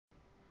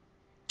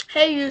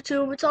Hey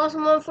YouTube, it's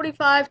Awesome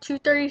 145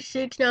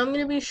 236. Now I'm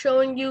going to be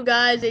showing you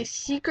guys a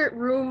secret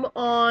room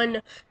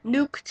on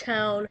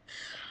Nuketown.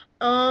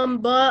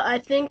 But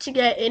I think to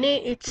get in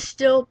it, it's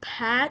still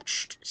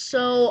patched,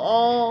 so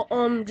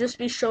I'll just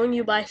be showing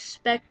you by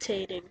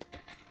spectating.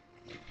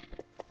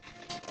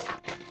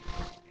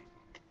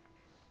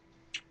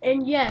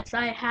 And yes,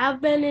 I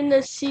have been in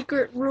the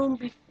secret room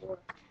before,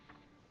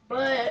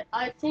 but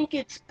I think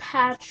it's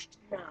patched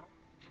now.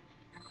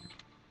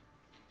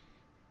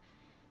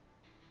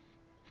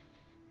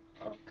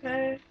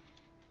 Okay.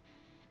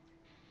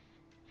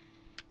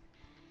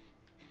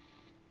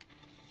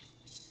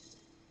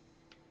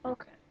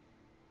 Okay.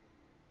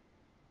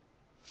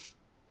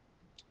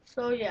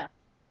 So yeah.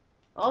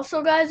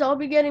 Also, guys, I'll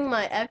be getting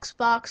my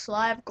Xbox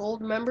Live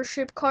Gold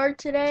membership card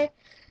today,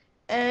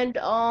 and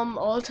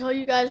I'll tell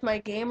you guys my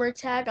gamer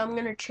tag. I'm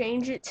gonna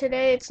change it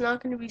today. It's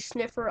not gonna be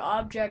Sniffer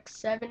Object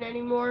 7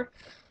 anymore.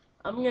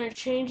 I'm gonna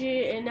change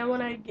it, and then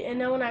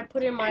when I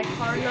put in my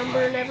card number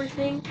and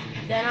everything,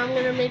 then I'm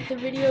gonna make the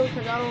video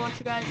because I don't want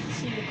you guys to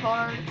see the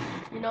card,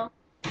 you know.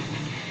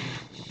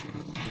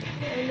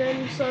 And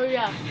then so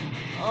yeah,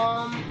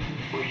 um,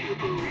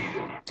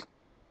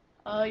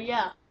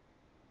 yeah.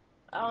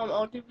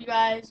 I'll give you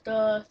guys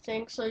the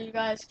thing so you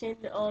guys can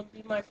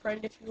be my friend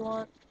if you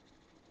want.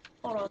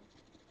 Hold on.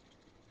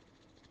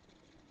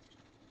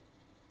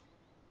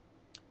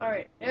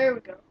 Alright, there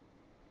we go.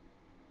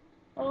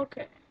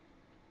 Okay.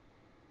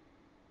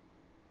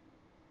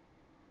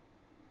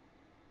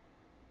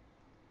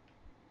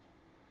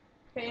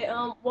 Okay,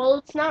 well,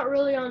 it's not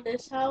really on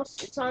this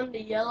house. It's on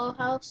the yellow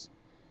house.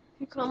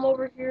 If you come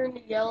over here in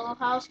the yellow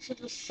house to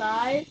the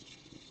side,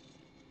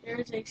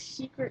 there's a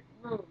secret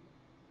room.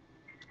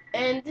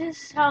 And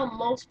this is how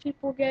most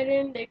people get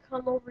in. They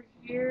come over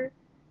here,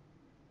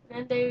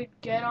 and then they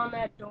would get on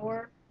that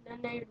door, then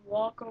they'd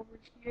walk over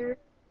here.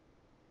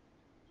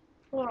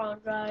 Hold on,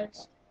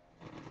 guys.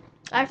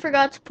 I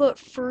forgot to put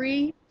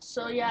free,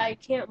 so yeah, I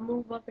can't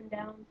move up and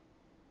down.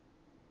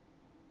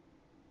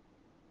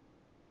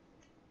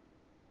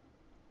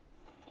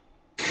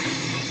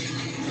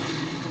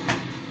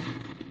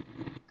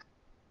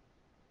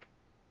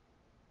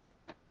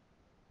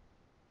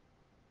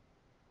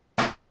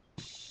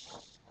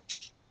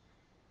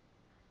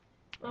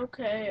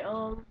 Okay,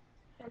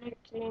 edit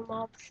game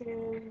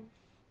options.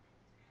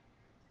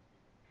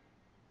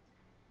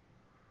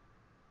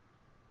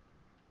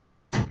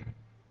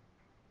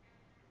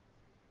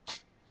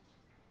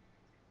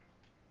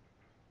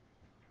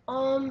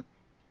 Um,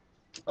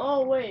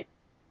 oh wait.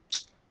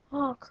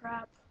 Oh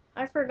crap.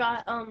 I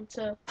forgot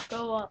to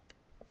go up.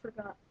 I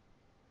forgot.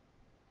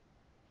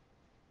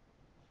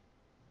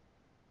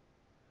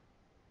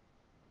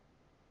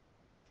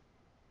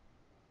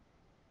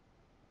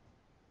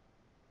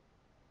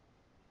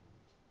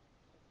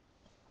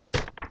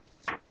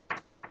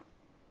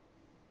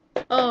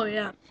 Oh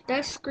yeah.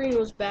 That screen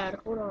was bad.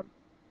 Hold on.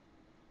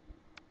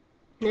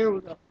 There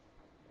we go.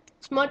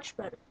 It's much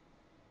better.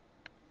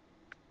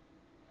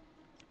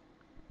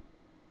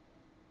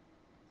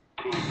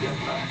 Team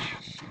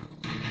deathmatch.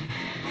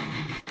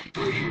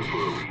 We're here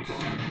for a reason.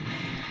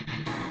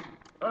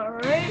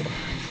 Alright.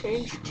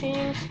 Change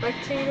team,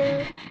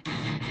 spectator.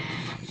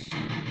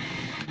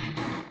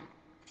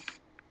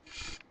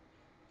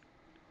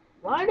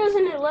 Why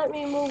doesn't it let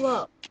me move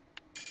up?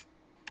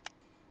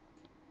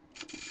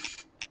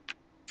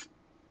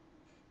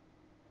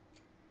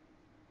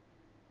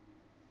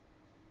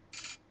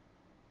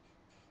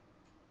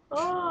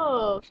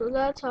 Oh, so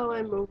that's how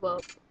I move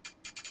up.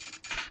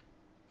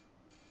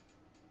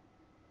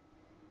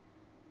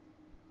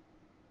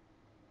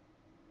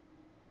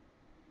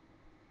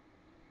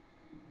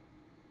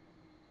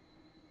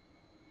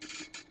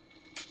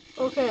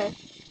 Okay.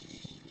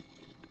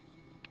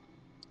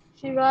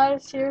 So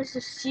guys, here's the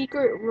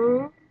secret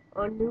room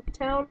on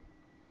Nuketown.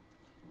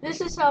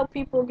 This is how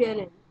people get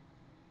in.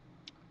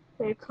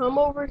 They come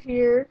over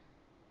here.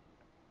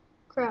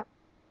 Crap.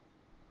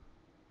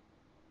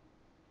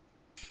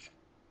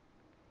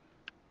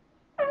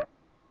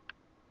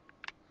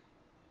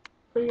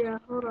 But yeah,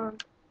 hold on.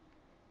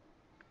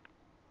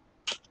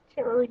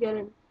 Can't really get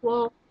in.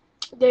 Well,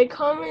 they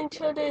come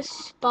into this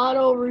spot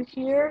over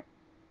here.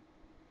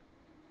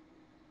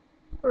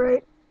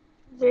 Right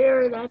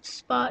there, that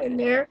spot in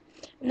there.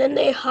 And then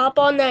they hop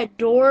on that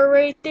door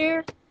right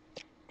there.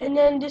 And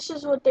then this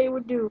is what they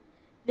would do.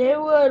 They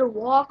would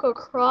walk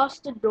across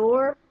the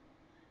door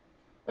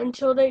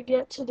until they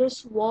get to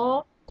this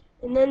wall.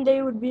 And then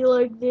they would be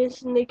like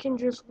this, and they can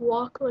just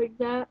walk like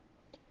that.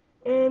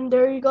 And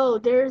there you go.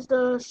 There's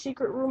the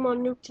secret room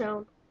on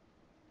Nuketown.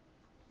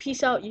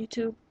 Peace out,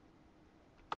 YouTube.